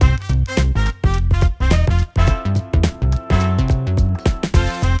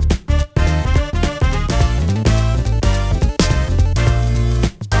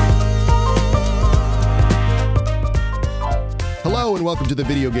Welcome to the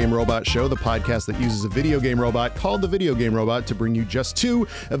Video Game Robot Show, the podcast that uses a video game robot called the Video Game Robot to bring you just 2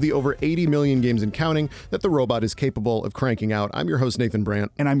 of the over 80 million games and counting that the robot is capable of cranking out. I'm your host, Nathan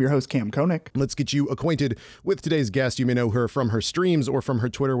Brandt. And I'm your host, Cam Koenig. Let's get you acquainted with today's guest. You may know her from her streams or from her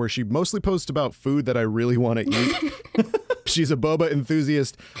Twitter, where she mostly posts about food that I really want to eat. She's a boba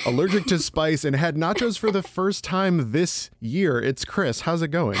enthusiast, allergic to spice, and had nachos for the first time this year. It's Chris. How's it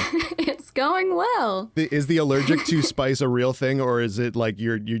going? It's going well. Is the allergic to spice a real thing, or is it like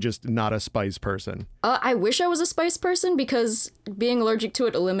you're just not a spice person? I wish I was a spice person because being allergic to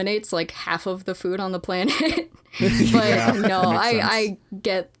it eliminates like half of the food on the planet. But Yeah, no, that makes I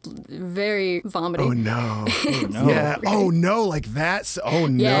get very vomiting. Oh no. Oh, no. Yeah. Oh no, like that's oh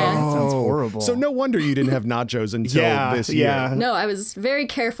no. Yeah. That sounds horrible. So no wonder you didn't have nachos until this year. Yeah. No, I was very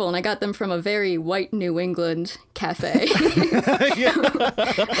careful, and I got them from a very white New England cafe.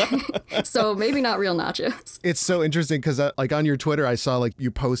 So maybe not real nachos. It's so interesting because like on your Twitter, I saw like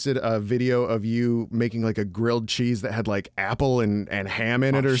you posted a video of you making like a grilled cheese that had like apple and ham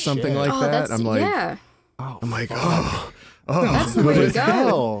in it or something like that. I'm like, yeah. oh, That's the way to go.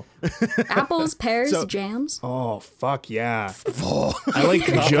 Hell. Apples, pears, So- jams. Oh, fuck yeah. I like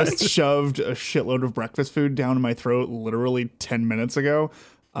just shoved a shitload of breakfast food down my throat literally 10 minutes ago,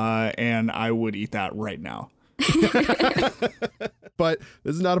 and I would eat that right now. But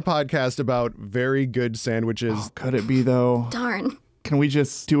this is not a podcast about very good sandwiches. Oh, could it be, though? Darn. Can we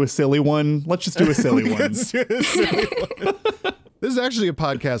just do a silly one? Let's just do a silly one. This is actually a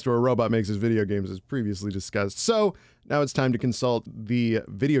podcast where a robot makes his video games, as previously discussed. So now it's time to consult the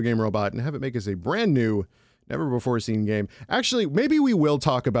video game robot and have it make us a brand new, never before seen game. Actually, maybe we will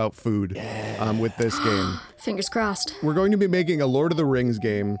talk about food with this game. Fingers crossed. We're going to be making a Lord of the Rings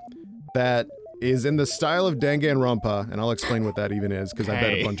game that is in the style of Danganronpa, and I'll explain what that even is, because I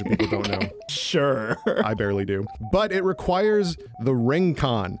bet a bunch of people don't know. Sure. I barely do. But it requires the ring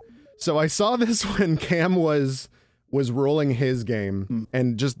con. So I saw this when Cam was rolling his game,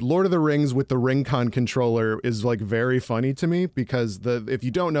 and just Lord of the Rings with the ring con controller is like very funny to me, because if you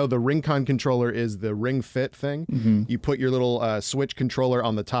don't know, the ring con controller is the ring fit thing. You put your little switch controller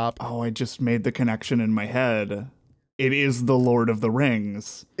on the top. Oh, I just made the connection in my head. It is the Lord of the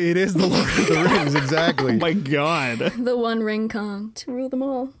Rings. It is the Lord of the Rings, exactly. Oh my God. The one ring con to rule them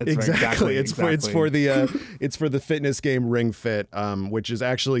all. That's right, Exactly. It's for the fitness game Ring Fit, which is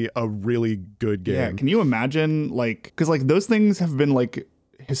actually a really good game. Yeah, can you imagine, like, because like those things have been like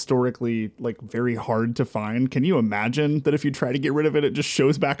historically like very hard to find. Can you imagine that if you try to get rid of it, it just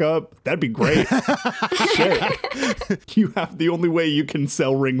shows back up? That'd be great. Shit. You have the only way you can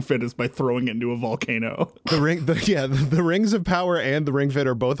sell Ring Fit is by throwing it into a volcano. The Rings of Power and the Ring Fit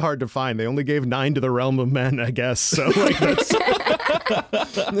are both hard to find. They only gave 9 to the Realm of Men, I guess. So like that's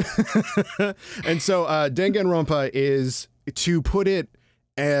and so Danganronpa is, to put it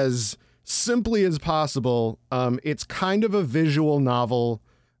as simply as possible, it's kind of a visual novel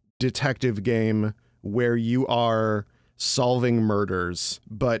detective game where you are solving murders,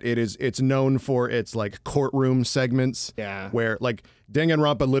 but it's known for its like courtroom segments. Yeah. Where like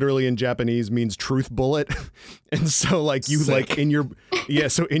Danganronpa literally in Japanese means truth bullet. And so like you Sick. like in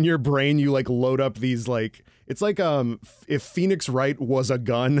your brain you like load up these like, it's like if Phoenix Wright was a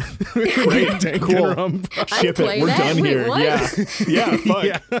gun. Right? Danganronpa. Ship it. We're that. done Wait, here. what? Yeah. Fuck.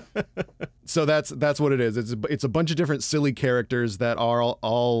 Yeah. So that's what it is. It's a bunch of different silly characters that are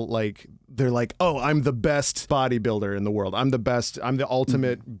all like, they're like, oh, I'm the best bodybuilder in the world. I'm the best. I'm the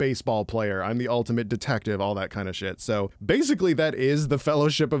ultimate baseball player. I'm the ultimate detective, all that kind of shit. So basically that is the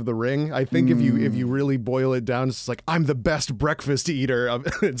Fellowship of the Ring. I think if you really boil it down, it's just like, I'm the best breakfast eater.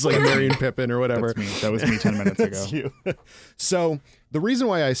 It's like Merry and Pippin or whatever. That's me. That was me 10 minutes ago. That's you. So the reason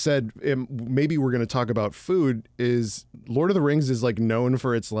why I said maybe we're going to talk about food is Lord of the Rings is like known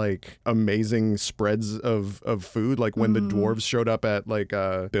for its like amazing spreads of food. Like when the dwarves showed up at like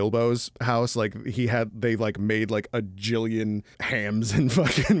Bilbo's house, like they like made like a jillion hams and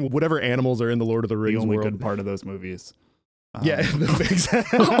fucking whatever animals are in the Lord of the Rings The only world. good part of those movies. Yeah.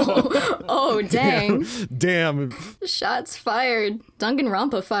 Oh, dang. Yeah. Damn. Shots fired.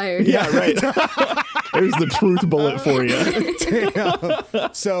 Danganronpa fired. Yeah, right. There's the truth bullet for you.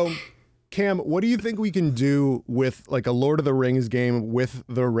 Damn. So, Cam, what do you think we can do with like a Lord of the Rings game with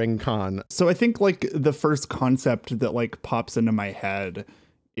the Ring Con? So I think like the first concept that like pops into my head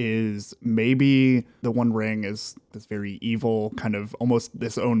is maybe the One Ring is this very evil kind of almost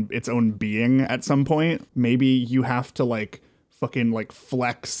its own being at some point. Maybe you have to like fucking like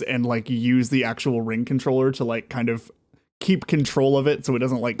flex and like use the actual ring controller to like kind of keep control of it so it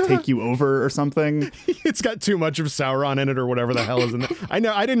doesn't like take you over or something. It's got too much of Sauron in it or whatever the hell is in it. I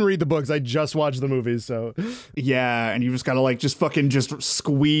know, I didn't read the books. I just watched the movies, so. Yeah, and you just gotta like just fucking just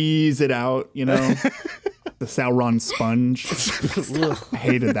squeeze it out, you know? The Sauron sponge. I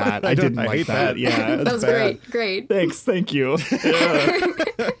hated that. I didn't like that. Yeah, That was bad. great. Thanks, thank you.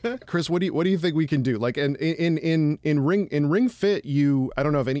 Yeah. Chris, what do you think we can do? Like in Ring Fit, I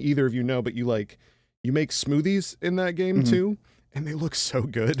don't know if either of you know, but you make smoothies in that game too, and they look so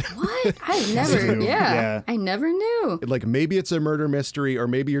good. What? I never. Yeah, I never knew. Like maybe it's a murder mystery, or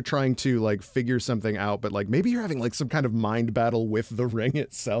maybe you're trying to like figure something out, but like maybe you're having like some kind of mind battle with the ring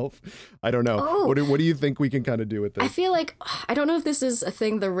itself. I don't know. Oh. What do you think we can kind of do with this? I feel like, I don't know if this is a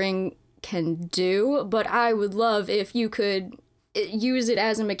thing the ring can do, but I would love if you could use it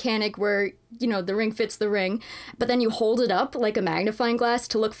as a mechanic where, you know, the ring fits the ring, but then you hold it up like a magnifying glass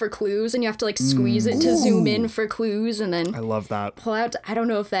to look for clues, and you have to like squeeze it to zoom in for clues, and then I love that. pull out. I don't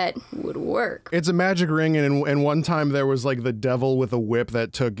know if that would work. It's a magic ring, and one time there was like the devil with a whip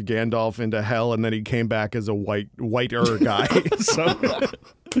that took Gandalf into hell, and then he came back as a whiter guy. So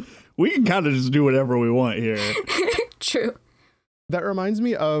We can kind of just do whatever we want here. True. that reminds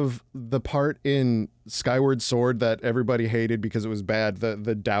me of the part in Skyward Sword that everybody hated because it was bad,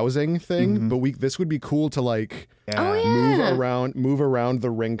 the dowsing thing. But this would be cool to like move around the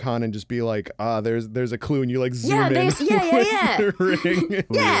ring con and just be like, there's a clue, and you like zoom in with the ring.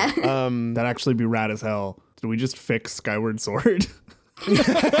 Yeah. That'd actually be rad as hell. Did we just fix Skyward Sword?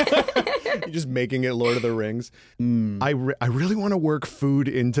 You're just making it Lord of the Rings. I really want to work food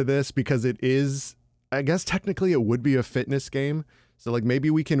into this because it is, I guess technically it would be a fitness game. So like maybe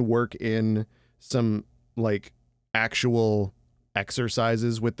we can work in some like actual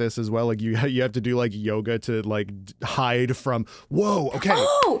exercises with this as well. Like you have to do like yoga to like hide from. Whoa. Okay.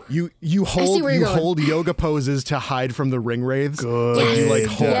 Oh! You hold yoga poses to hide from the ring wraiths. Good. Like you like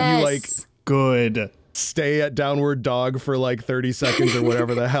hold, you like good. stay at downward dog for like 30 seconds or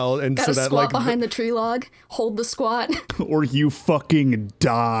whatever the hell, and Gotta so that squat like behind the tree log, hold the squat. Or you fucking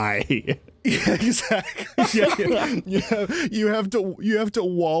die. Yeah, exactly. Yeah. You have to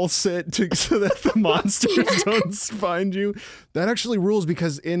wall sit so that the monsters don't find you. That actually rules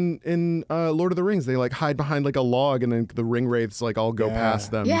because in Lord of the Rings they like hide behind like a log, and then the ring wraiths like all go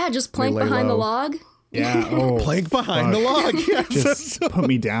past them. Yeah, just They plank lay behind the low. log. Yeah. Oh, Plank behind the log. Yes. just put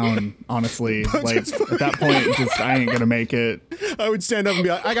me down, honestly. Like at that point, I ain't gonna make it. I would stand up and be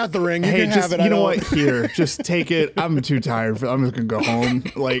like, I got the ring. You Hey, can just have it. you know what? Here, just take it. I'm too tired. I'm just gonna go home.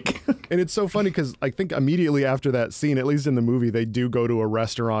 Like, And it's so funny because I think immediately after that scene, at least in the movie, they do go to a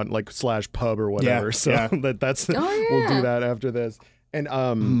restaurant like / pub or whatever. Yeah, So yeah. that's Oh, we'll yeah. do that after this. And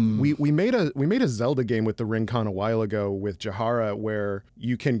we made a Zelda game with the Ring Con a while ago with Jahara where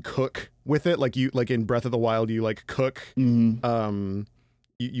you can cook with it, like in Breath of the Wild you like cook.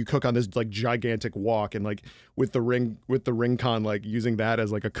 You cook on this like gigantic wok, and like with the ring con, like using that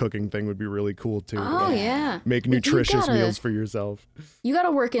as like a cooking thing would be really cool too. Oh yeah. Make You nutritious gotta- meals for yourself. You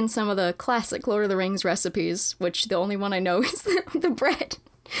gotta work in some of the classic Lord of the Rings recipes, which the only one I know is the bread.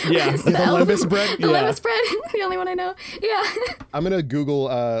 yeah. It's the Lembas bread? The Yeah. Lembas bread. The only one I know. Yeah. I'm gonna Google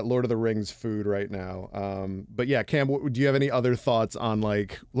Lord of the Rings food right now. But yeah, Cam, do you have any other thoughts on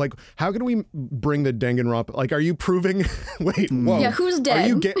like how can we bring the Danganronpa? Like, are you proving? Wait, whoa. Yeah, who's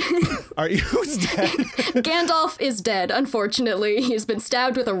dead? Are you who's dead? Gandalf is dead, unfortunately. He's been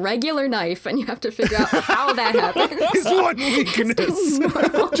stabbed with a regular knife, and you have to figure out how that happened. His one weakness,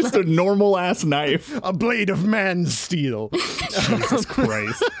 Just a normal ass knife. a blade of man's steel. Jesus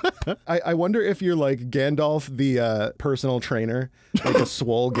Christ. I wonder if you're like Gandalf, the personal trainer, like a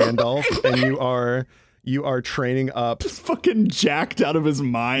swole Gandalf, and you are training up. Fucking jacked out of his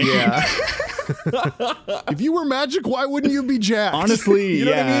mind. Yeah. If you were magic, why wouldn't you be jacked? Honestly, you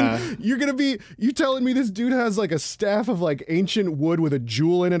know yeah. what I mean? You telling me this dude has like a staff of like ancient wood with a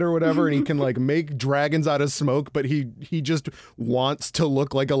jewel in it or whatever, and he can like make dragons out of smoke, but he just wants to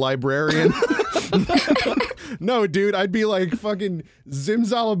look like a librarian. No, dude, I'd be like fucking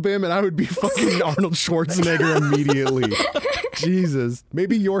Zimzalabim, and I would be fucking Arnold Schwarzenegger immediately. Jesus.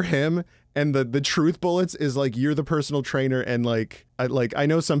 Maybe you're him, and the truth bullets is like you're the personal trainer, and I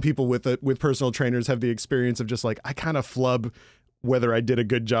know some people with personal trainers have the experience of just like I kind of flub whether I did a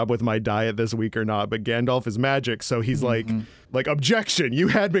good job with my diet this week or not, but Gandalf is magic, so he's like objection, you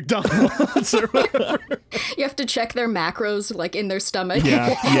had McDonald's or whatever. You have to check their macros, like, in their stomach. Yeah,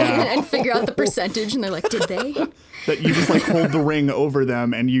 yeah. And figure out the percentage, and they're like, did they? That you just like hold the ring over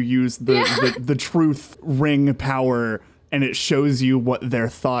them and you use the truth ring power, and it shows you what their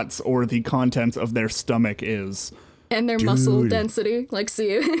thoughts or the contents of their stomach is. And their muscle density, like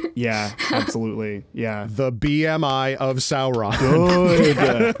see you. Yeah, absolutely. Yeah. The BMI of Sauron.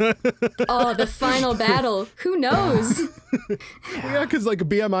 Good. Oh, the final battle. Who knows? Yeah, because like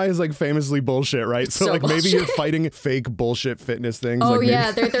BMI is like famously bullshit, right? So like maybe bullshit. you're fighting fake bullshit fitness things. Oh like maybe-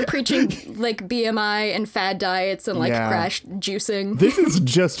 yeah, they're preaching like BMI and fad diets and like Yeah. crash juicing. This is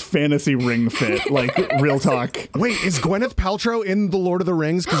just fantasy ring fit, like real talk. Wait, is Gwyneth Paltrow in The Lord of the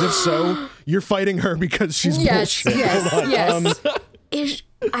Rings? Because if so, you're fighting her because she's Yes, bullshit. yes.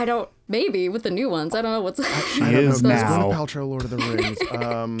 I don't. Maybe with the new ones, I don't know what's. She I don't is know. now. Gwyneth Paltrow, Lord of the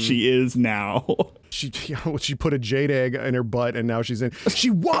Rings. She is now. She put a jade egg in her butt and now she's in. She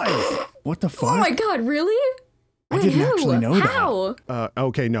was. What the fuck? Oh my god, really? I didn't actually know that. How?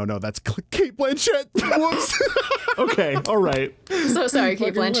 Okay, no, that's Kate Blanchett. Whoops. Okay, all right. So sorry,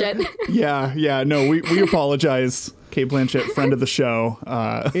 Kate Blanchett. Yeah, no, we apologize. Kate Blanchett, friend of the show.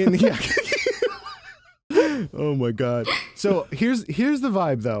 Yeah. Oh my god. So here's the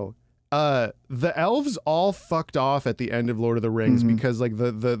vibe though. The elves all fucked off at the end of Lord of the Rings because like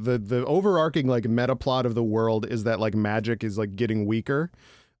the overarching like meta plot of the world is that like magic is like getting weaker.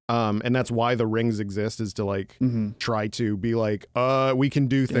 And that's why the rings exist, is to like try to be like, we can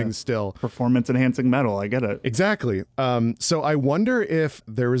do things still. Performance enhancing metal, I get it. Exactly. So I wonder if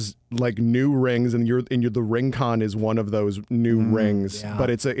there's like new rings, and the ring con is one of those new rings, yeah. but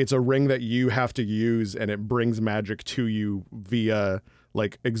it's a ring that you have to use, and it brings magic to you via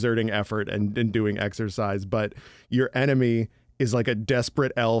like exerting effort and doing exercise. But your enemy is like a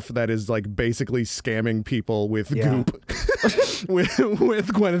desperate elf that is like basically scamming people with goop, with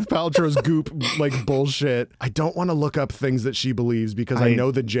Gwyneth Paltrow's goop like bullshit. I don't want to look up things that she believes because I know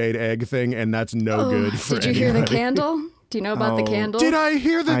the jade egg thing, and that's no good for Did you hear the anybody. candle? Do you know about the candle? Did I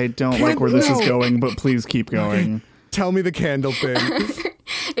hear that? I don't like where this is going, but please keep going. Tell me the candle thing.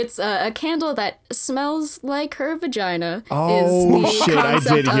 It's a candle that smells like her vagina. Oh is the shit, I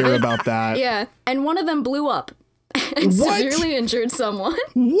concept did of hear it. about that. Yeah, and one of them blew up and What? severely injured someone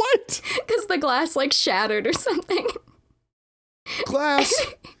What? because the glass like shattered or something. Glass.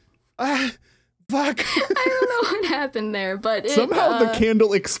 Fuck. I don't know what happened there, but Somehow the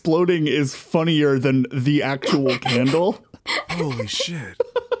candle exploding is funnier than the actual candle. Holy shit.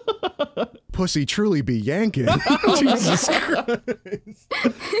 Pussy truly be yanking. Jesus Christ.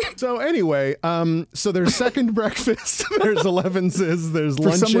 So anyway, so there's second breakfast, there's 11s, there's For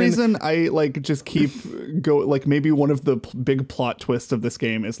luncheon. some reason, I like just keep like maybe one of the big plot twists of this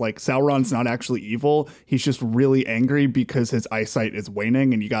game is like Sauron's not actually evil. He's just really angry because his eyesight is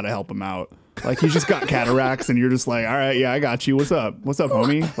waning, and you got to help him out. Like he's just got cataracts, and you're just like, all right, yeah, I got you. What's up,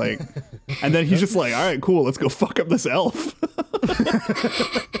 homie? Like, and then he's just like, all right, cool, let's go fuck up this elf.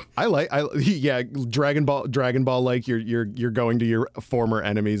 Dragon Ball, like you're going to your former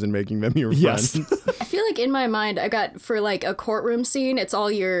enemies and making them your Yes. friends. I feel like in my mind, I got for like a courtroom scene, it's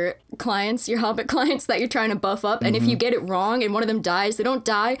all your clients, your Hobbit clients that you're trying to buff up. And if you get it wrong and one of them dies, they don't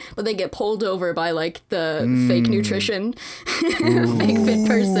die, but they get pulled over by like the fake nutrition, fake fit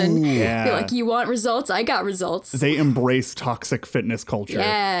person. Yeah. Be like, you want results? I got results. They embrace toxic fitness culture.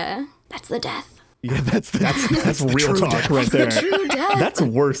 Yeah. That's the death. Yeah, that's Real talk right there. True death. That's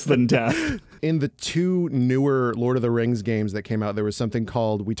worse than death. In the two newer Lord of the Rings games that came out, there was something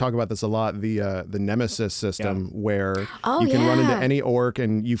called, we talk about this a lot, the Nemesis system, where you can run into any orc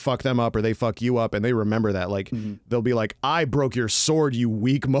and you fuck them up or they fuck you up, and they remember that. Like, they'll be like, I broke your sword, you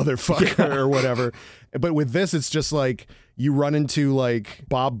weak motherfucker, or whatever. But with this, it's just like, you run into like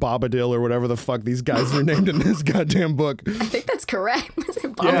Bob Bobadil or whatever the fuck these guys are named in this goddamn book. I think that's correct. Is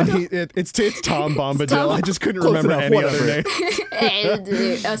it Yeah, Bob? it's Tom Bombadil. Tom. I just couldn't Close remember enough, any whatever. other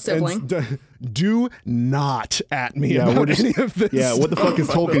name. A sibling. Do not at me Yeah, about we're just- any of this. Yeah, what the fuck is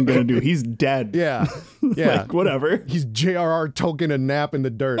Tolkien gonna do? He's dead. Yeah, yeah. Like, whatever. He's J.R.R. Tolkien a nap in the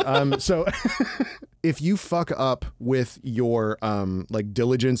dirt. So if you fuck up with your like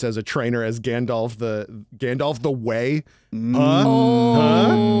diligence as a trainer as Gandalf the Whey,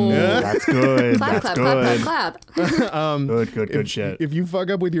 That's good. Clap, That's clap, good. clap, clap, clap. Good shit. if you fuck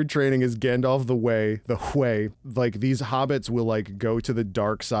up with your training as Gandalf the Whey, like these hobbits will like go to the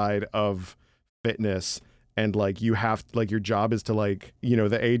dark side of fitness, and like you have like your job is to like, you know,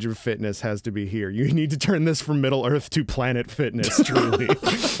 the age of fitness has to be here. You need to turn this from Middle Earth to Planet Fitness, truly.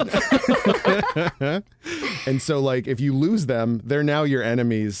 And so like if you lose them, they're now your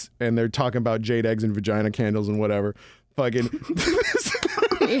enemies, and they're talking about jade eggs and vagina candles and whatever. Fucking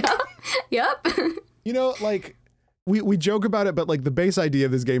Yep. you know, like we joke about it, but like the base idea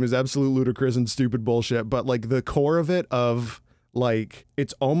of this game is absolute ludicrous and stupid bullshit. But like the core of it of like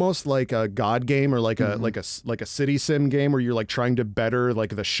it's almost like a god game or like a city sim game where you're like trying to better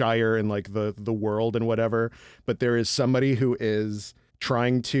like the Shire and like the world and whatever. But there is somebody who is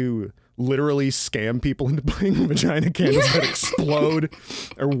trying to literally scam people into buying vagina candles that explode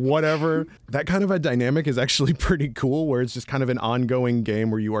or whatever. That kind of a dynamic is actually pretty cool, where it's just kind of an ongoing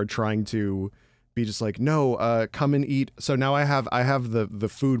game where you are trying to be just like, no, come and eat. So now I have the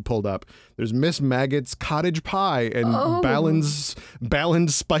food pulled up. There's Miss Maggot's cottage pie and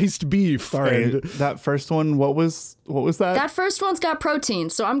Ballin's spiced beef. Sorry, and that first one, what was that? That first one's got protein,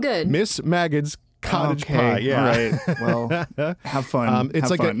 so I'm good. Miss Maggot's cottage pie. Yeah. All right. Well, have fun. It's have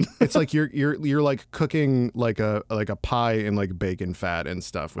like fun. it's like you're like cooking like a pie in like bacon fat and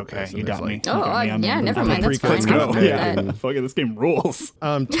stuff. With Okay, this. And you there's, got me. like, You got me. I'm never mind. That's fine. Let's I'm go. fine with Yeah. that. Fucking this game rules.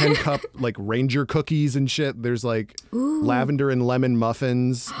 10 cup like Ranger cookies and shit. There's like lavender and lemon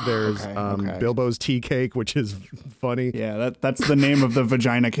muffins. There's Okay. Bilbo's tea cake, which is funny. Yeah, that's the name of the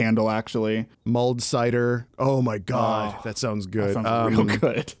vagina candle, actually. Mulled cider. Oh my god, that sounds good. That sounds real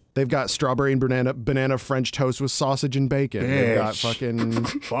good. They've got strawberry and banana French toast with sausage and bacon. They've got Bitch. fucking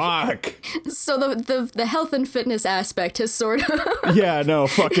Fuck. So the health and fitness aspect has sort of... Yeah, no,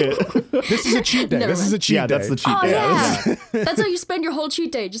 fuck it. This is a cheat day. Never This is a mind. cheat Yeah, day. that's the cheat Oh, day. yeah. That's how you spend your whole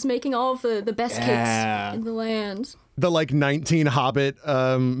cheat day, just making all of the best Yeah. cakes in the land. The like 19 Hobbit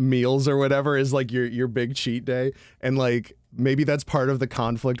meals or whatever is like your big cheat day, and like maybe that's part of the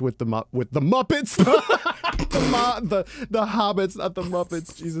conflict with the Muppets. the Hobbits, not the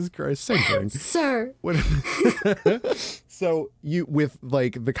Muppets. Jesus Christ, same thing. Sir. So you with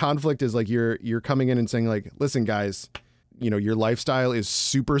like the conflict is like you're coming in and saying like, listen guys, you know, your lifestyle is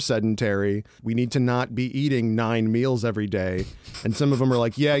super sedentary. We need to not be eating 9 meals every day. And some of them are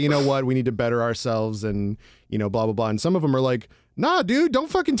like, yeah, you know what? We need to better ourselves and, you know, blah, blah, blah. And some of them are like, nah, dude, don't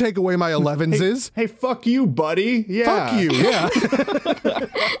fucking take away my 11s. Hey, fuck you, buddy. Yeah. Fuck you. Yeah.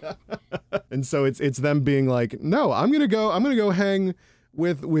 And so it's them being like, no, I'm going to go hang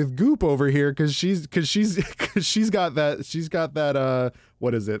with Goop over here cuz she's got that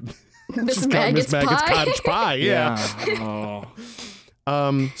what is it? Miss Maggot's pie. cottage pie. Yeah. Oh.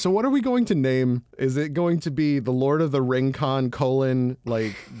 So what are we going to name? Is it going to be the Lord of the Ring Con :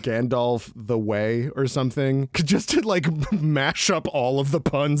 like Gandalf the Whey or something? Just to like mash up all of the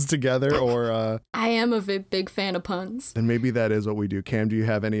puns together, or I am a big fan of puns. then maybe that is what we do. Cam, do you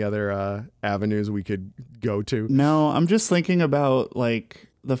have any other avenues we could go to? No, I'm just thinking about like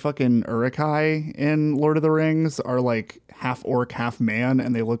the fucking Uruk-hai in Lord of the Rings are like half orc, half man,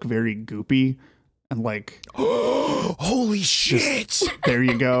 and they look very goopy. And like, Holy shit! there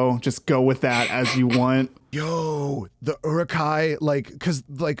you go. Just go with that as you want. Yo, the Uruk-hai, like, cause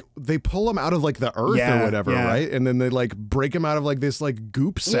like they pull them out of like the earth Yeah, or whatever, yeah. right? And then they like break them out of like this like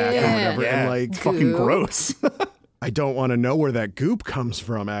goop sack or Yeah. whatever, Yeah, and like it's fucking Goop. gross. I don't want to know where that goop comes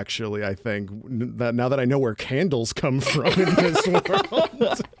from. Actually, I think that now that I know where candles come from in this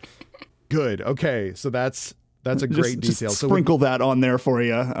world. Good. Okay, so that's a great Just detail. So sprinkle that on there for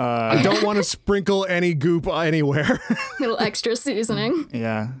you. I don't want to sprinkle any goop anywhere. Little extra seasoning.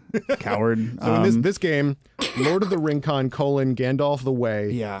 Yeah, coward. So in this game, Lord of the Ring Con : Gandalf the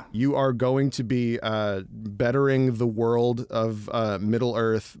Whey, Yeah. you are going to be bettering the world of Middle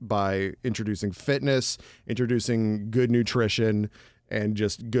Earth by introducing fitness, introducing good nutrition, and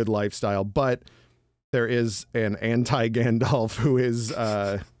just good lifestyle. But there is an anti-Gandalf who is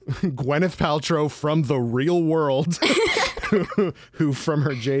Gwyneth Paltrow from the real world, who from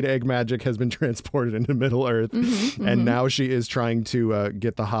her jade egg magic has been transported into Middle Earth, and now she is trying to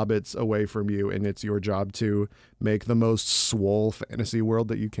get the hobbits away from you, and it's your job to make the most swole fantasy world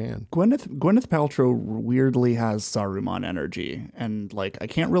that you can. Gwyneth Paltrow weirdly has Saruman energy, and like I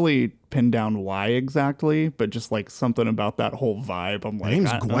can't really pin down why exactly, but just like something about that whole vibe. I'm like, Her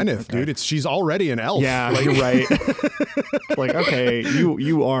name's I- Gwyneth, okay. dude. She's already an elf. Yeah, you're right. Like, okay,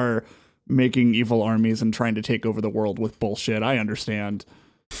 you are making evil armies and trying to take over the world with bullshit. I understand.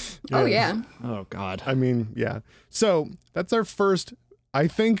 Oh yeah. Oh God. I mean, yeah. So that's our first, I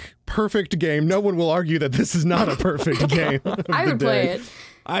think, perfect game. No one will argue that this is not a perfect game. I would play it.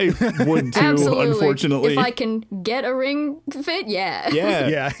 I would too, Absolutely. unfortunately. If I can get a ring fit, yeah. yeah.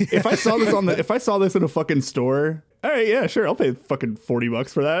 Yeah. If I saw this in a fucking store, all right, yeah, sure, I'll pay fucking $40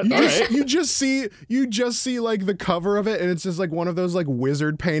 for that. All right. You just see like the cover of it, and it's just like one of those like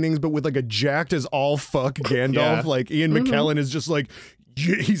wizard paintings, but with like a jacked as all fuck Gandalf. Yeah. Like Ian McKellen is just like,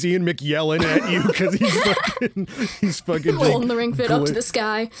 he's Ian McYellen at you because he's fucking Holding the ring fit up to glit- the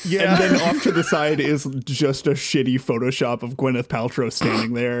sky. Yeah. And then off to the side is just a shitty Photoshop of Gwyneth Paltrow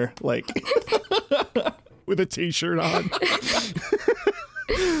standing there, like. with a t-shirt on.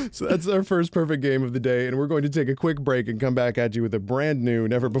 So that's our first perfect game of the day, and we're going to take a quick break and come back at you with a brand new,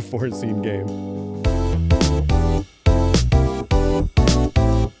 never-before-seen game.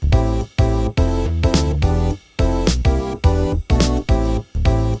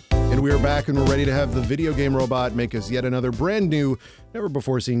 And we are back, and we're ready to have the video game robot make us yet another brand new,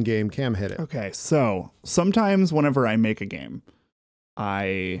 never-before-seen game. Cam, hit it. Okay, so sometimes whenever I make a game,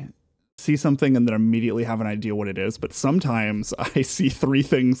 I see something and then immediately have an idea what it is, but sometimes I see three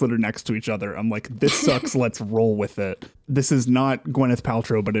things that are next to each other. I'm like, this sucks, let's roll with it. This is not Gwyneth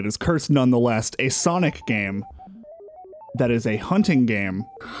Paltrow, but it is cursed nonetheless, a Sonic game that is a hunting game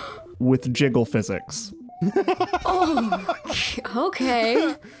with jiggle physics. Oh,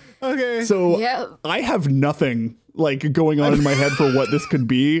 okay. Okay. So Yeah. I have nothing like going on in my head for what this could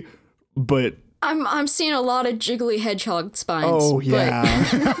be, but I'm seeing a lot of jiggly hedgehog spines. oh but-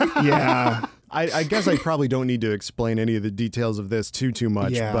 yeah. Yeah. I guess I probably don't need to explain any of the details of this too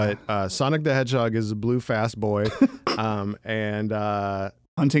much, Yeah. but Sonic the Hedgehog is a blue fast boy, and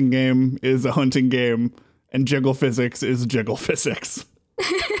Hunting game is a hunting game, and jiggle physics is jiggle physics.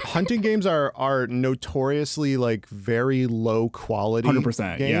 hunting games are notoriously like very low quality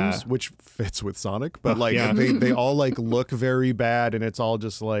 100%, games, yeah. which fits with Sonic, but like yeah. they all like look very bad, and it's all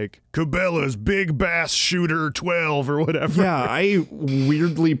just like Cabela's Big Bass Shooter 12 or whatever. Yeah, I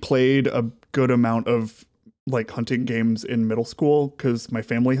weirdly played a good amount of like hunting games in middle school because my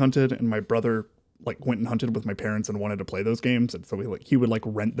family hunted and my brother like went and hunted with my parents and wanted to play those games, and so he would like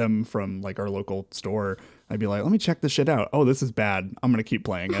rent them from like our local store. I'd be like, let me check this shit out. Oh, this is bad. I'm gonna keep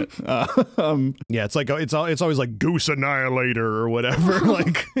playing it. Yeah, it's like it's always like Goose Annihilator or whatever.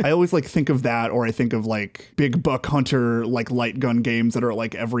 Like I always like think of that, or I think of like big buck hunter like light gun games that are at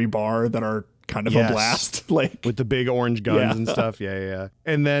like every bar that are kind of Yes. a blast. Like with the big orange guns Yeah. and stuff. Yeah.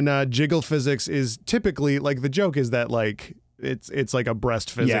 And then jiggle physics is typically like the joke is that like it's like a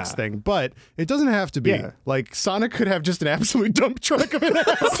breast physics Yeah. thing, but it doesn't have to be. Yeah. Like Sonic could have just an absolute dump truck of an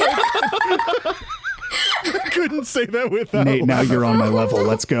ass. Couldn't say that without. Nate, now you're on my level.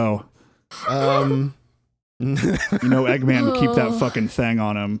 Let's go. You know, Eggman, keep that fucking thing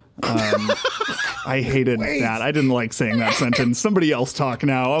on him. I hated that. I didn't like saying that sentence. Somebody else talk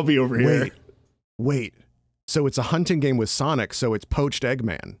now. I'll be over here. Wait. So it's a hunting game with Sonic, so it's poached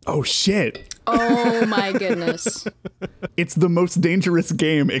Eggman. Oh shit. Oh my goodness. It's the most dangerous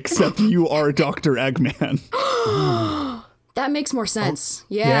game except you are Dr. Eggman. That makes more sense.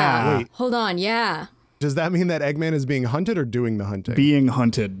 yeah. Yeah. Wait. Hold on. Yeah. Does that mean that Eggman is being hunted or doing the hunting? Being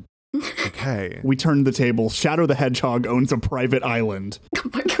hunted. Okay. We turned the table. Shadow the Hedgehog owns a private island. Oh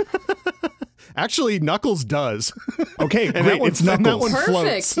my God. Actually, Knuckles does. Okay, And great. that It's one- and that Knuckles. one-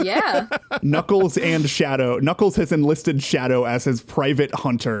 Perfect. floats. Yeah. Knuckles and Shadow. Knuckles has enlisted Shadow as his private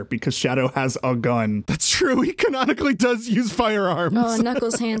hunter because Shadow has a gun. That's true. He canonically does use firearms. Oh,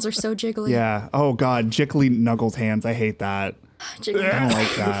 Knuckles' hands are so jiggly. Yeah. Oh god, Jiggly Knuckles hands. I hate that. Jiggly. I don't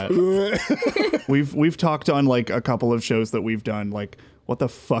like that. We've talked on like a couple of shows that we've done, like, what the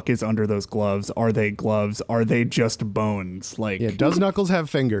fuck is under those gloves? Are they gloves? Are they just bones? Like, Yeah, does Knuckles have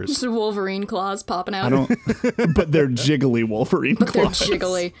fingers? Just Wolverine claws popping out. I don't. But they're jiggly Wolverine They're claws.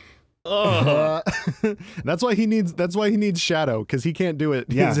 jiggly. That's why he needs Shadow, because he can't do it.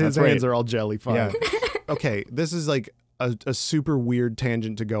 Yeah, his that's hands right. are all jellyfied. Yeah. Okay, this is like a super weird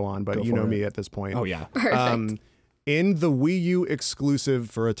tangent to go on, but Go you for know it. me at this point. Oh yeah. Perfect. In the Wii U exclusive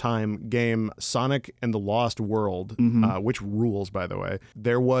for a time game Sonic and the Lost World, which rules, by the way,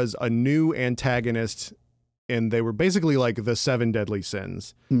 there was a new antagonist, and they were basically like the 7 deadly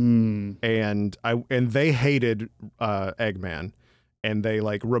sins. Mm. And they hated Eggman, and they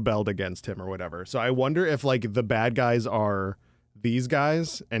like rebelled against him or whatever. So I wonder if like the bad guys are these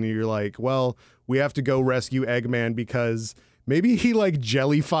guys, and you're like, well, we have to go rescue Eggman because maybe he like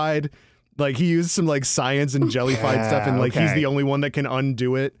jellified. Like he used some like science and jellified stuff, and like he's okay. the only one that can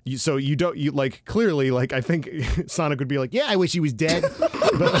undo it. So you like clearly like I think Sonic would be like, yeah, I wish he was dead,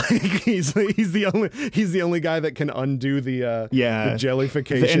 but like he's the only guy that can undo the Yeah. the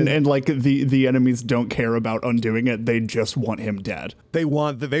jellification. And like the enemies don't care about undoing it. They just want him dead. They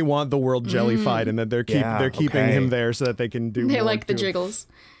want the world jellified, and that they're keeping okay. him there so that they can do. They more like the to- jiggles.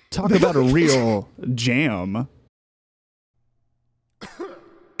 Talk about a real jam.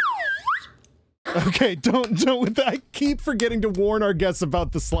 Okay, don't with that. I keep forgetting to warn our guests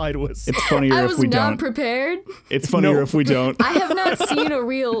about the slide whistle. It's funnier I if was we not don't. prepared. It's funnier No. if we don't. I have not seen a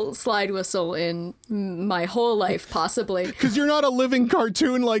real slide whistle in my whole life, possibly. Because you're not a living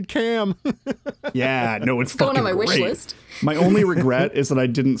cartoon like Cam. Yeah, no, it's Going fucking on my wish great. list. My only regret is that I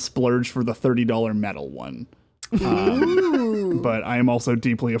didn't splurge for the $30 metal one. But I am also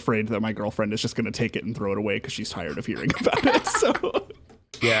deeply afraid that my girlfriend is just going to take it and throw it away because she's tired of hearing about it. So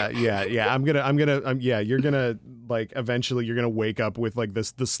Yeah. You're gonna like eventually you're gonna wake up with like the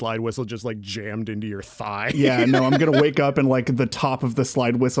slide whistle just like jammed into your thigh. Yeah, no, I'm gonna wake up and like the top of the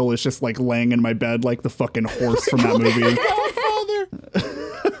slide whistle is just like laying in my bed like the fucking horse from that movie.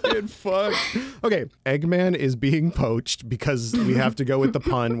 Get fucked. Okay, Eggman is being poached because we have to go with the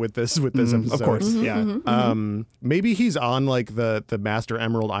pun with this episode. Of course, yeah. Maybe he's on like the Master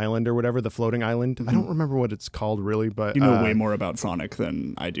Emerald Island or whatever, the floating island. I don't remember what it's called really, but You know way more about Sonic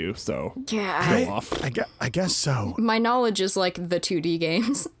than I do, so Yeah, go off. I guess so. my knowledge is like the 2D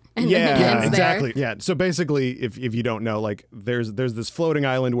games. And Yeah, then it ends Exactly. there. Yeah. So basically, if you don't know, like there's this floating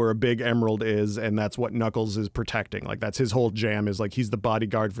island where a big emerald is, and that's what Knuckles is protecting. Like that's his whole jam is like he's the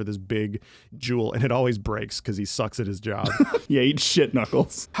bodyguard for this big jewel, and it always breaks because he sucks at his job. Yeah, eat shit,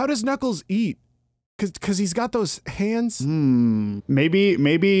 Knuckles. How does Knuckles eat? Because he's got those hands. Maybe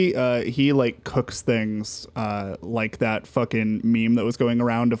he like cooks things like that fucking meme that was going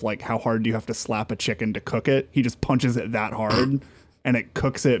around of like how hard do you have to slap a chicken to cook it? He just punches it that hard. And it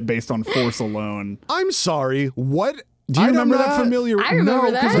cooks it based on force alone. I'm sorry. What? Do you remember I'm not that? familiar. I remember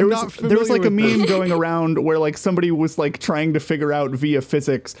no, that. 'cause There I'm There not was familiar like a with meme going around where like somebody was like trying to figure out via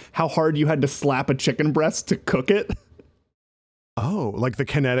physics how hard you had to slap a chicken breast to cook it. Oh, like the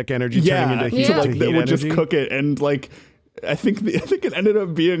kinetic energy turning into heat, so like to that heat would just energy? cook it, and like I think it ended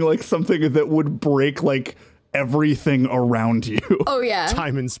up being like something that would break like everything around you. Oh yeah.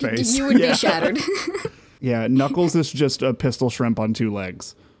 Time and space. You would Yeah. be shattered. Yeah, Knuckles is just a pistol shrimp on two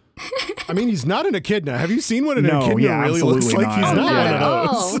legs. I mean, he's not an echidna. Have you seen what an No, echidna yeah, really looks absolutely like? He's not. not Not one at of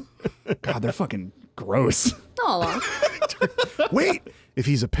all. those. God, they're fucking gross. Oh, Wait, if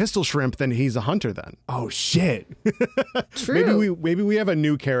he's a pistol shrimp, then he's a hunter then. Oh shit. true. Maybe we have a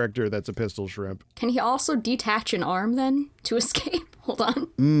new character that's a pistol shrimp. Can he also detach an arm then to escape? Hold on.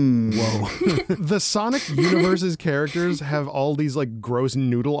 The Sonic Universe's characters have all these like gross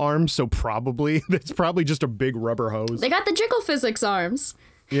noodle arms, so probably it's probably just a big rubber hose. They got the jiggle physics arms.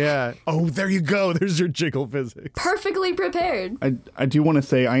 Yeah. Oh, there you go. There's your jiggle physics. Perfectly prepared. I do want to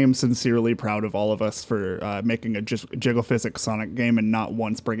say I am sincerely proud of all of us for making a jiggle physics Sonic game and not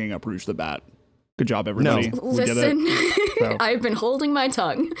once bringing up Rouge the Bat. Good job, everybody. No. We did Listen, it. So. I've been holding my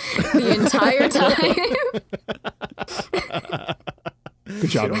tongue the entire time. Good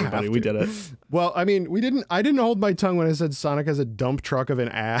job, everybody. We did it. Well, I mean, I didn't hold my tongue when I said Sonic has a dump truck of an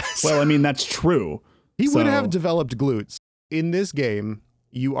ass. Well, I mean, that's true. He would have developed glutes. In this game,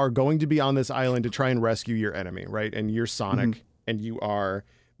 you are going to be on this island to try and rescue your enemy, right? And you're Sonic, and you are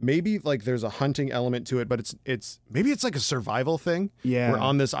maybe like there's a hunting element to it, but it's maybe it's like a survival thing. Yeah. Where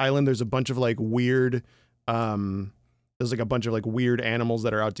on this island there's a bunch of like weird there's like a bunch of like weird animals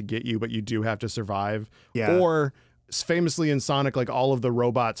that are out to get you, but you do have to survive. Yeah. Or famously in Sonic, like all of the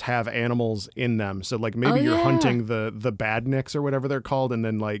robots have animals in them. So like maybe Oh, you're yeah. hunting the badniks or whatever they're called, and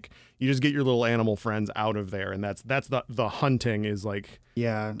then like you just get your little animal friends out of there, and that's the hunting is like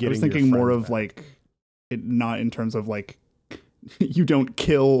Yeah. I getting was your thinking more friends of back. like it not in terms of like you don't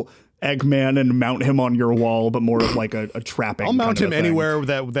kill Eggman and mount him on your wall, but more of like a trapping. I'll mount kind him of a thing. anywhere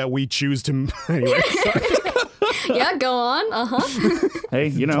that we choose to. Anyway, sorry. Yeah, go on. Uh-huh. Hey,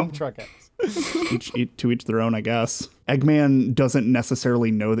 you know, Dump truck ass. to each their own, I guess. Eggman doesn't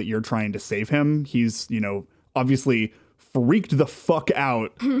necessarily know that you're trying to save him. He's, obviously freaked the fuck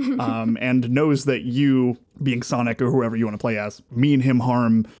out and knows that you, being Sonic or whoever you want to play as, mean him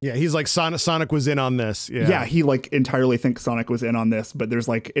harm. Yeah, he's like Sonic was in on this. Yeah, he like entirely thinks Sonic was in on this, but there's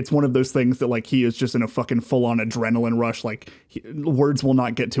like, it's one of those things that like he is just in a fucking full on adrenaline rush. Like words will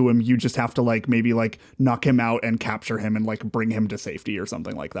not get to him. You just have to like maybe like knock him out and capture him and like bring him to safety or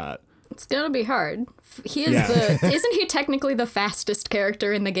something like that. It's gonna be hard. He is Yeah. isn't he technically the fastest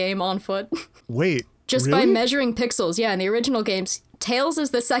character in the game on foot? Wait, Just by really? measuring pixels. Yeah, in the original games, Tails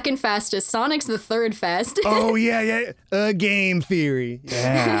is the second fastest, Sonic's the third fastest. Oh yeah. Game theory.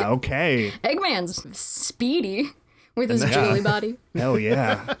 Yeah, okay. Eggman's speedy with his jiggly body. Hell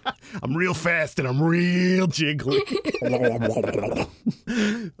yeah. I'm real fast and I'm real jiggly.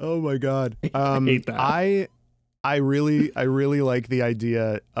 Oh my god. hate that. I really like the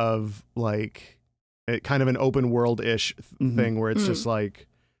idea of like kind of an open world-ish thing where it's just like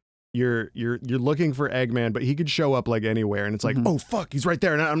you're looking for Eggman, but he could show up like anywhere, and it's like, oh fuck, he's right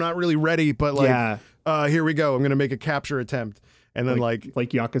there, and I'm not really ready, but like, Yeah. here we go. I'm gonna make a capture attempt, and then like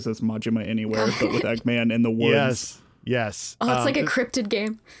Yakuza's Majima Anywhere, but with Eggman in the woods. yes. Oh, it's like a cryptid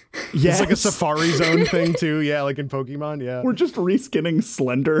game. Yes. It's like a Safari Zone thing too. Yeah, like in Pokemon. Yeah. We're just reskinning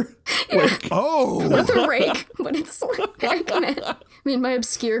Slender. Like, Oh. With a rake, but it's like Eggman. I mean, my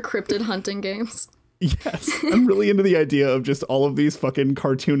obscure cryptid hunting games. Yes, I'm really into the idea of just all of these fucking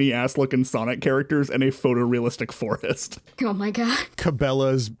cartoony ass looking Sonic characters in a photorealistic forest. Oh my god.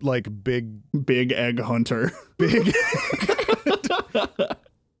 Cabela's like Big egg hunter. big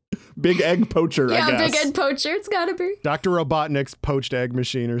Big egg poacher, I Yeah, guess. big egg poacher. It's gotta be. Dr. Robotnik's poached egg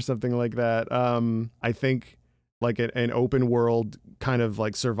machine or something like that. I think like an open world kind of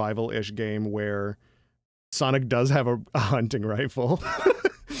like survival-ish game where Sonic does have a hunting rifle.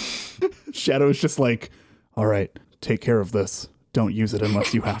 Shadow's just like, all right, take care of this. Don't use it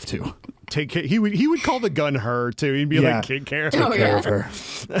unless you have to. Take care. He would call the gun her too. He'd be Yeah. like, take care of Oh, her. yeah. Of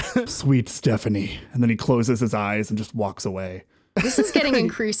her. Sweet Stephanie. And then he closes his eyes and just walks away. This is getting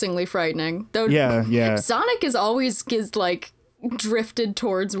increasingly frightening. Though Yeah. Sonic is always like drifted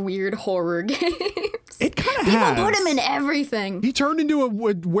towards weird horror games. It kind of People has. put him in everything. He turned into a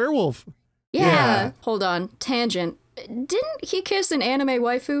werewolf. Yeah. Hold on. Tangent. Didn't he kiss an anime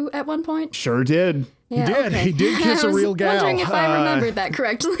waifu at one point? Sure did. Yeah, He did. okay. He did kiss I a was real gal. wondering if I remembered that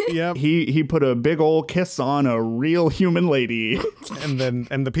correctly. Yep. He put a big old kiss on a real human lady. And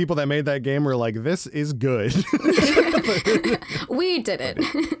the people that made that game were like, this is good. We did it.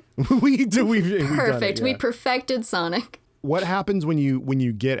 We've done it, Perfect. yeah. We perfected Sonic. What happens when you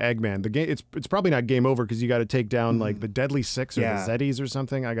get Eggman? The game it's probably not game over because you got to take down like the Deadly Six or Yeah. the Zeddies or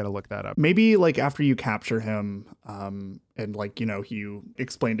something. I got to look that up. Maybe like after you capture him, and like, you know, you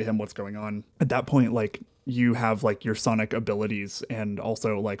explain to him what's going on. At that point, like you have like your Sonic abilities and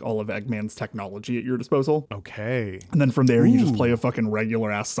also like all of Eggman's technology at your disposal. Okay. And then from there, you just play a fucking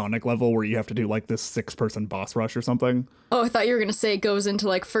regular ass Sonic level where you have to do like this 6-person boss rush or something. Oh, I thought you were going to say it goes into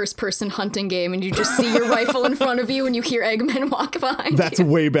like first-person hunting game and you just see your rifle in front of you and you hear Eggman walk behind That's you.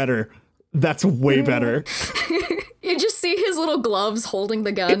 way better. That's way better. You just see his little gloves holding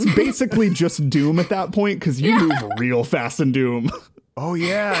the gun. It's basically just Doom at that point because you move real fast in Doom. Oh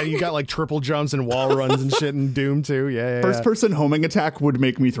yeah, you got like triple jumps and wall runs and shit in Doom too. Yeah. First person homing attack would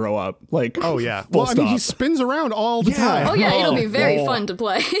make me throw up. Like, Oh yeah. full Well, I mean, he stop. spins around all the time. Oh yeah, it'll be very Oh. fun to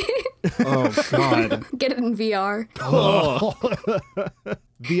play. Oh god. Get it in VR.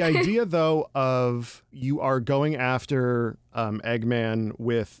 The idea, though, of you are going after Eggman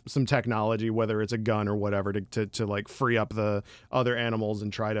with some technology, whether it's a gun or whatever, to like free up the other animals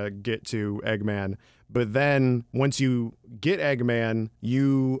and try to get to Eggman. But then once you get Eggman,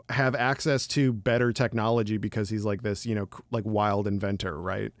 you have access to better technology because he's like this, you know, like wild inventor,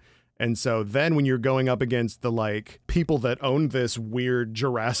 right? And so then when you're going up against the like people that own this weird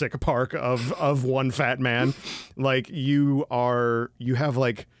Jurassic Park of one fat man, like you have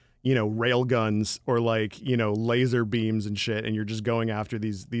like, you know, rail guns or like, you know, laser beams and shit, and you're just going after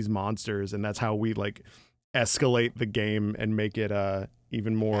these monsters, and that's how we like escalate the game and make it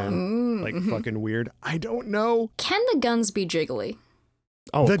even more like fucking weird. I don't know. Can the guns be jiggly?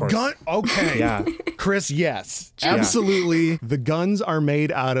 Oh, The of course. gun, okay. Yeah. Chris, yes. Absolutely. The guns are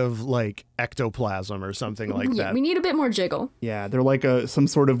made out of like ectoplasm or something like Yeah, that. we need a bit more jiggle. Yeah, they're like some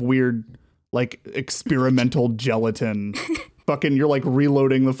sort of weird, like experimental gelatin. Fucking, you're like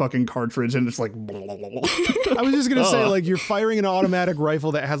reloading the fucking cartridge and it's like. I was just gonna say, like, you're firing an automatic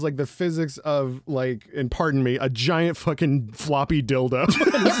rifle that has like the physics of like, and pardon me, a giant fucking floppy dildo.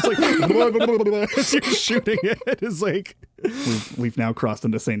 It's like as you're shooting it. It's like We've now crossed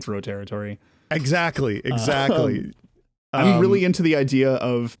into Saints Row territory. exactly. I'm really into the idea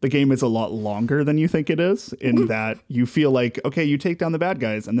of the game is a lot longer than you think it is, in that you feel like, okay, you take down the bad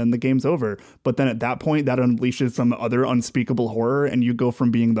guys and then the game's over. But then at that point, that unleashes some other unspeakable horror and you go from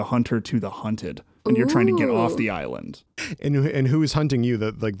being the hunter to the hunted. And you're trying to get off the island. And who is hunting you?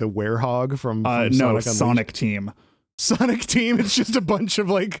 The werehog from No, Sonic Unleashed? Sonic Team. Sonic Team. It's just a bunch of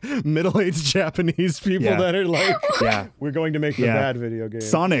like middle-aged Japanese people Yeah. that are like, Yeah. we're going to make the Yeah. bad video game.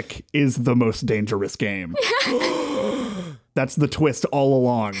 Sonic is the most dangerous game. That's the twist all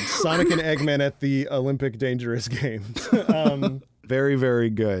along. Sonic and Eggman at the Olympic Dangerous Games. Very, very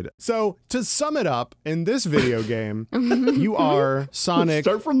good. So to sum it up, in this video game, you are Sonic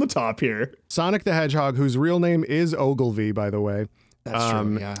Start from the top here. the Hedgehog, whose real name is Ogilvy, by the way. That's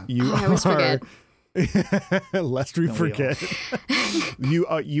true, yeah. You I always are, forget. lest we forget.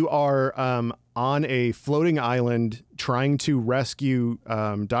 You are on a floating island trying to rescue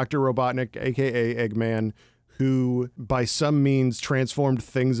Dr. Robotnik, aka Eggman, who by some means transformed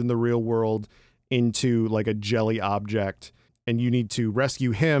things in the real world into like a jelly object. And you need to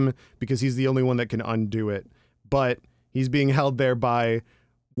rescue him because he's the only one that can undo it. But he's being held there by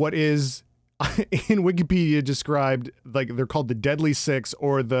what is in Wikipedia described, like, they're called the Deadly Six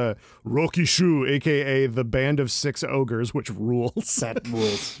or the Rokishu, aka the Band of Six Ogres, which rules. That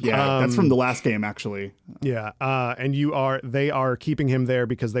rules. Yeah, that's from the last game, actually. Yeah, and they are keeping him there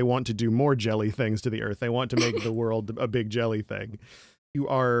because they want to do more jelly things to the earth. They want to make the world a big jelly thing. You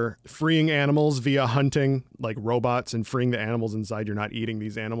are freeing animals via hunting, like robots, and freeing the animals inside. You're not eating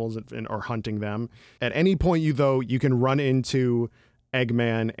these animals or hunting them. At any point, you can run into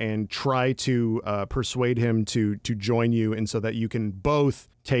Eggman and try to persuade him to join you, and so that you can both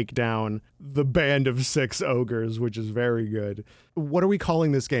take down the Band of Six Ogres, which is very good. What are we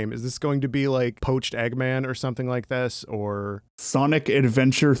calling this game? Is this going to be like Poached Eggman or something like this, or Sonic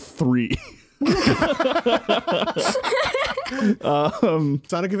Adventure 3?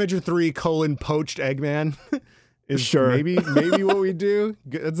 Sonic Adventure 3 : Poached Eggman? Is sure. Maybe what we do.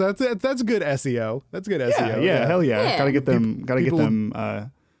 That's good SEO. That's good SEO. Yeah, hell yeah. Yeah. Gotta get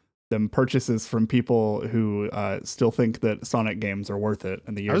them purchases from people who still think that Sonic games are worth it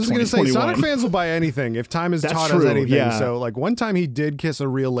in the year 2021. I was going to say, Sonic fans will buy anything if time has taught us anything. Yeah. So, like, one time he did kiss a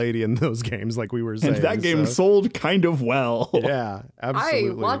real lady in those games, like we were saying. And that game sold kind of well. Yeah, absolutely.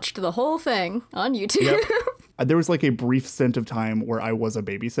 I watched the whole thing on YouTube. Yep. There was like a brief stint of time where I was a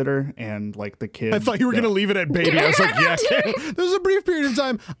babysitter, and like the kid. I thought you were going to leave it at baby. I was like, yeah. There was a brief period of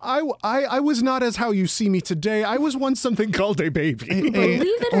time. I was not as how you see me today. I was once something called a baby.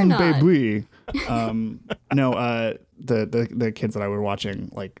 Believe it or not. Baby. No, the kids that I were watching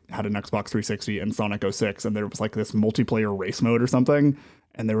like had an Xbox 360 and Sonic 06, and there was like this multiplayer race mode or something,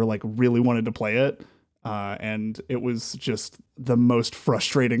 and they were like really wanted to play it. And it was just the most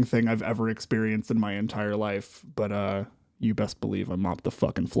frustrating thing I've ever experienced in my entire life. But you best believe I mopped the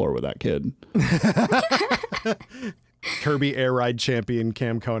fucking floor with that kid. Kirby Air Ride champion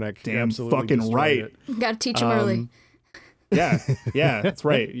Cam Koenig. Damn fucking right. Gotta teach him early. Yeah, that's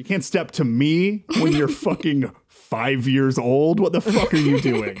right. You can't step to me when you're fucking 5 years old. What the fuck are you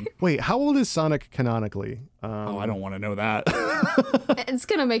doing? Wait, how old is Sonic canonically? I don't want to know that. It's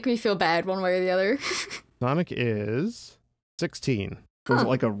gonna make me feel bad one way or the other. Sonic is 16. So is it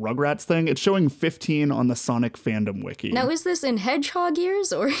like a Rugrats thing? It's showing 15 on the Sonic fandom wiki. Now, is this in hedgehog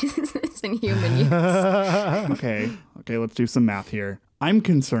years or is this in human years? Okay, let's do some math here. I'm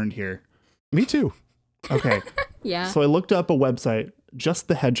concerned here. Me too. Okay. Yeah. So I looked up a website,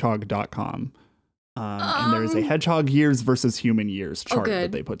 justthehedgehog.com. And there's a hedgehog years versus human years chart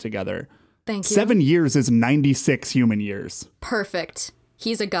that they put together. Thank you. 7 years is 96 human years. Perfect.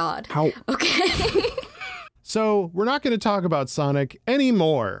 He's a god. How? Okay. So we're not going to talk about Sonic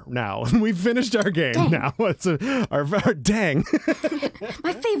anymore now. We've finished our game now. It's our dang.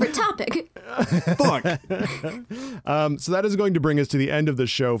 My favorite topic. Fuck. So that is going to bring us to the end of the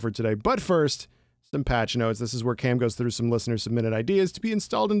show for today. But first, some patch notes. This is where Cam goes through some listener submitted ideas to be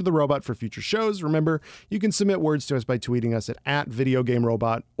installed into the robot for future shows. Remember, you can submit words to us by tweeting us at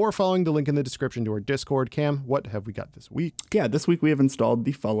 @VideoGameRobot or following the link in the description to our Discord. Cam, what have we got this week? Yeah, this week we have installed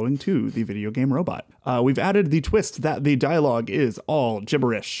the following to the Video Game Robot. We've added the twist that the dialogue is all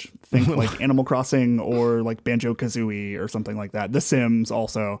gibberish. Think like Animal Crossing or like Banjo-Kazooie or something like that. The Sims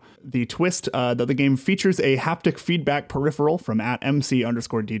also. The twist that the game features a haptic feedback peripheral from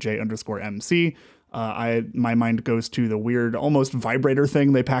 @MC_DJ_MC. My mind goes to the weird, almost vibrator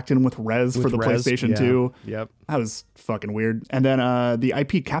thing they packed in with Res for the PlayStation 2. Yep. That was fucking weird. And then the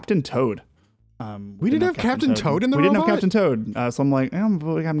IP Captain Toad. We didn't have Captain Toad in the robot? robot? We didn't have Captain Toad. So I'm like, I'm going to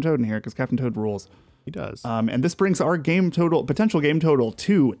put Captain Toad in here because Captain Toad rules. He does. And this brings our potential game total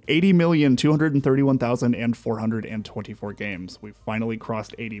to 80,231,424 games. We've finally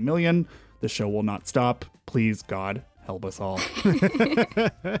crossed 80 million. The show will not stop. Please, God, help us all.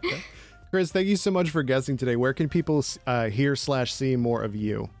 Chris, thank you so much for guessing today. Where can people hear/see more of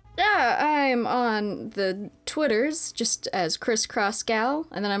you? Yeah, I'm on the Twitters just as Crisscross Gal,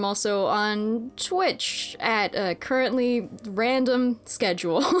 and then I'm also on Twitch at currently random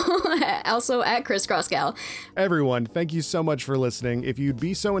schedule, also at Crisscross Gal. Everyone, thank you so much for listening. If you'd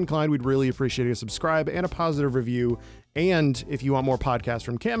be so inclined, we'd really appreciate a subscribe and a positive review. And if you want more podcasts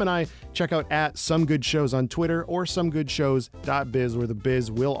from Cam and I, check out @SomeGoodShows on Twitter or somegoodshows.biz, where the biz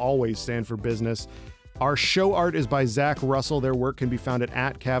will always stand for business. Our show art is by Zach Russell. Their work can be found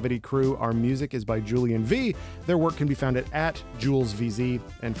at Cavity Crew. Our music is by Julian V. Their work can be found at JulesVZ.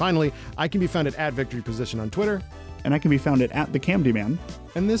 And finally, I can be found at Victory Position on Twitter. And I can be found at the Camdy Man.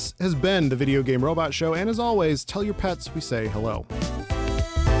 And this has been the Video Game Robot Show. And as always, tell your pets we say hello.